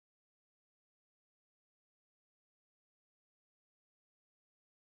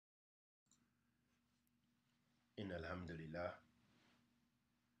إن الحمد لله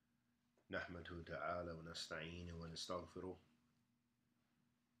نحمده تعالى ونستعينه ونستغفره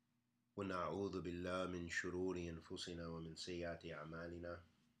ونعوذ بالله من شرور أنفسنا ومن سيئات أعمالنا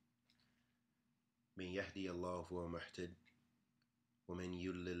من يهدي الله فهو مهتد ومن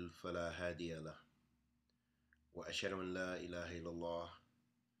يضلل فلا هادي له وأشهد أن لا إله إلا الله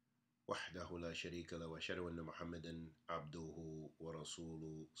وحده لا شريك له وأشهد أن محمدا عبده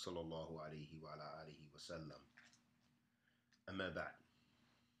ورسوله صلى الله عليه وعلى آله وسلم. أما بعد،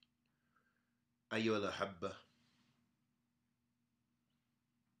 أيها الأحبة,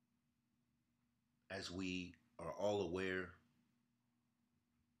 as we are all aware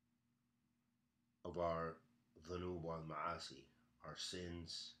of our dhunub wal ma'asi, our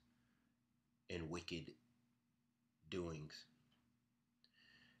sins and wicked doings,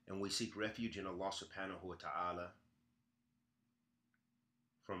 and we seek refuge in Allah subhanahu wa ta'ala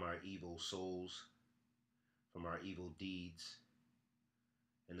from our evil souls, from our evil deeds,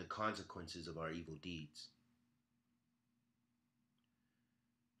 and the consequences of our evil deeds.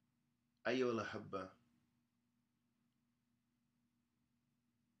 Ayyuhal ahabba,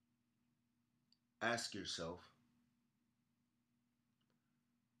 ask yourself,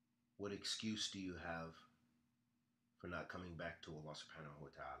 what excuse do you have for not coming back to Allah subhanahu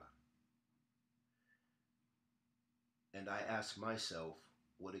wa ta'ala? And I ask myself,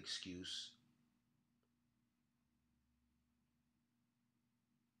 what excuse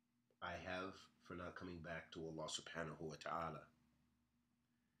I have for not coming back to Allah subhanahu wa ta'ala.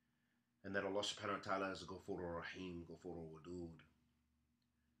 And that Allah subhanahu wa ta'ala is a Ghafurur Rahim, Ghafurur Wadud.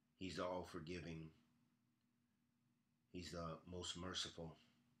 He's the all-forgiving. He's the most merciful.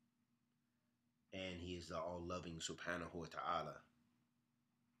 And He is the all-loving subhanahu wa ta'ala.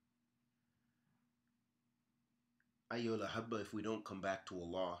 Ayyuhal ahabba, if we don't come back to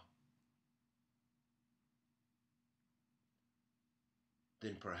Allah,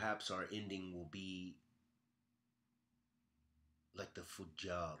 then perhaps our ending will be like the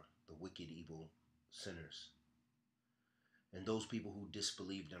Fujjar, the wicked, evil sinners, and those people who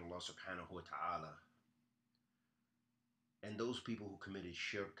disbelieved in Allah subhanahu wa ta'ala, and those people who committed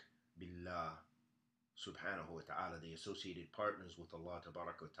shirk billah subhanahu wa ta'ala. They associated partners with Allah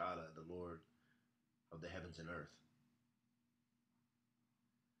tabaraka wa ta'ala, the Lord of the heavens and earth.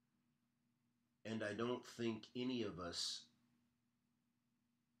 And I don't think any of us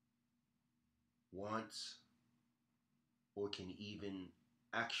wants or can even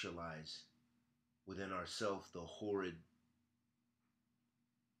actualize within ourselves the horrid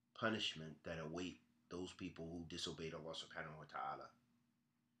punishment that await those people who disobeyed Allah subhanahu wa ta'ala.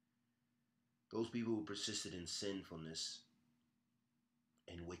 Those people who persisted in sinfulness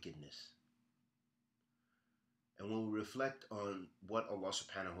and wickedness. And when we reflect on what Allah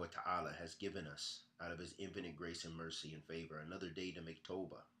subhanahu wa ta'ala has given us out of His infinite grace and mercy and favor, another day to make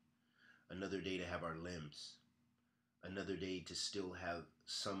tawbah, another day to have our limbs, another day to still have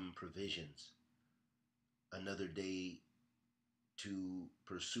some provisions, another day to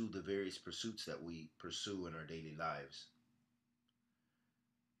pursue the various pursuits that we pursue in our daily lives.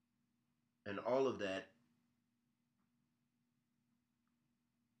 And all of that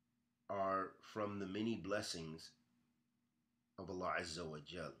are from the many blessings of Allah Azza wa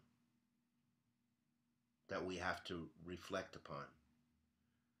Jal that we have to reflect upon.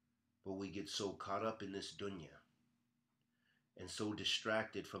 But we get so caught up in this dunya and so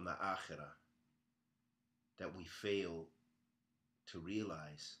distracted from the akhirah that we fail to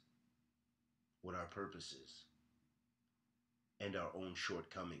realize what our purpose is and our own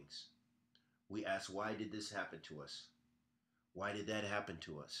shortcomings. We ask, why did this happen to us? Why did that happen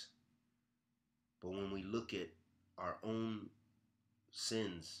to us? But when we look at our own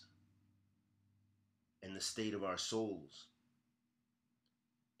sins and the state of our souls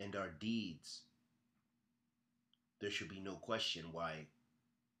and our deeds, there should be no question why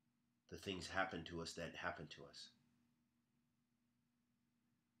the things happen to us that happen to us.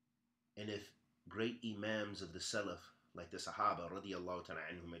 And if great Imams of the Salaf, like the Sahaba radiyallahu ta'ala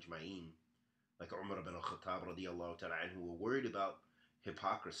anhum ajma'een, like Umar ibn al-Khattab radiyallahu ta'ala anhu, were worried about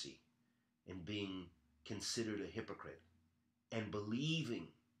hypocrisy and being considered a hypocrite and believing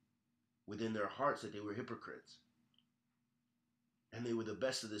within their hearts that they were hypocrites, and they were the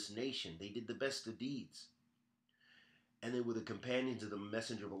best of this nation, they did the best of deeds, and they were the companions of the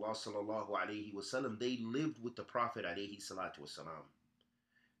Messenger of Allah sallallahu alaihi wasallam. They lived with the Prophet alaihi salatu wasalam.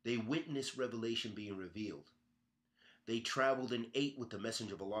 They witnessed revelation being revealed. They traveled and ate with the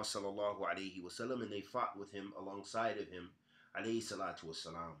Messenger of Allah sallallahu alaihi wasallam, and they fought with him, alongside of him alaihi salatu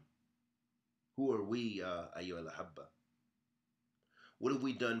wasalam. Who are we, ayyuhal ahabba? What have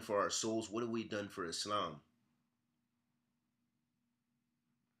we done for our souls? What have we done for Islam?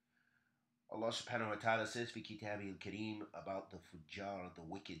 Allah subhanahu wa ta'ala says في كتابه الكريم about the Fujjar, the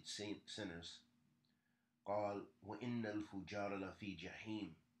wicked sinners. قال وإن الفجار لفي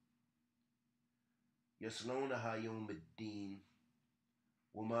جحيم يصلونها يوم الدين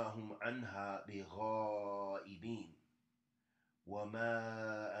وما هم عنها بغائبين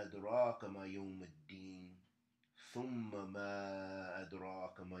وما أدراك ما يوم الدين ثم ما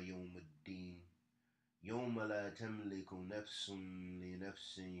أدراك ما يوم الدين يوم لا تملك نفس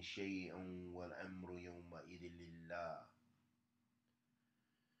لنفس شيئا والأمر يومئذ لله.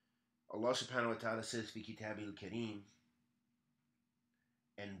 Allah subhanahu wa ta'ala says في كتابه الكريم,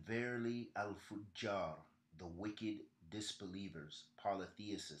 and verily al-Fujjar, the wicked disbelievers,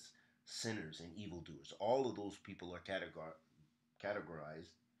 polytheists, sinners, and evildoers, all of those people are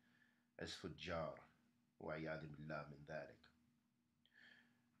categorized as Fujjar. وَعِيَاذُ بِاللَّهِ مِنْ ذَلِكَ.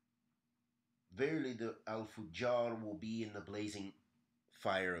 Verily the al-Fujjar will be in the blazing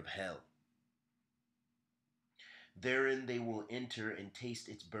fire of hell. Therein they will enter and taste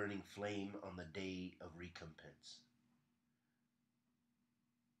its burning flame on the day of recompense.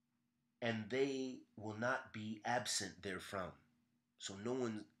 And they will not be absent therefrom. So no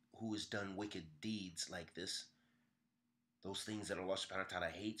one who has done wicked deeds like this, those things that Allah subhanahu wa ta'ala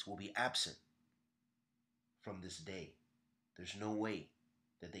hates, will be absent from this day. There's no way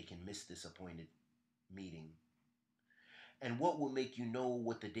that they can miss this appointed meeting. And what will make you know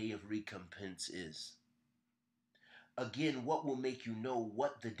what the day of recompense is? Again, what will make you know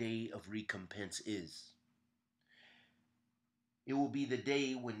what the day of recompense is? It will be the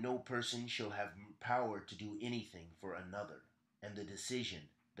day when no person shall have power to do anything for another, and the decision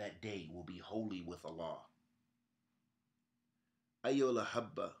that day will be wholly with Allah. Ayyul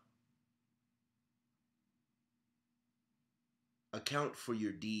Habba, account for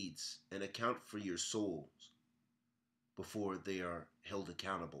your deeds and account for your souls before they are held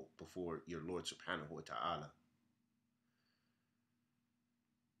accountable before your Lord subhanahu wa ta'ala.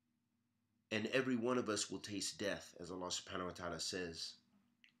 And every one of us will taste death, as Allah subhanahu wa ta'ala says,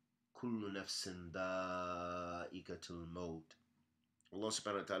 Kullu nafsin da'ikatul maut. Allah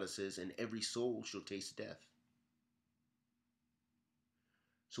subhanahu wa ta'ala says, and every soul shall taste death.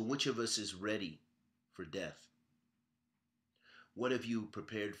 So which of us is ready for death? What have you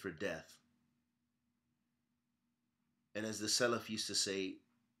prepared for death? And as the Salaf used to say,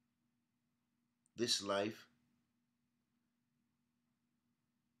 this life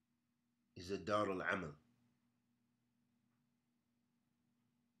is a dar al-amal.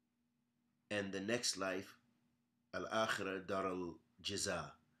 And the next life, al-akhirah dar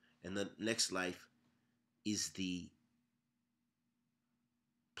al-jaza. And the next life is the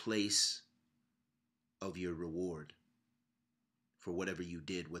place of your reward for whatever you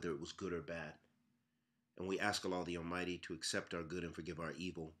did, whether it was good or bad. And we ask Allah the Almighty to accept our good and forgive our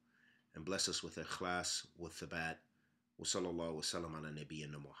evil, and bless us with ikhlas, with thabat. Wa sallallahu wa sallam ala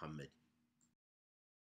nabiyyina Muhammad.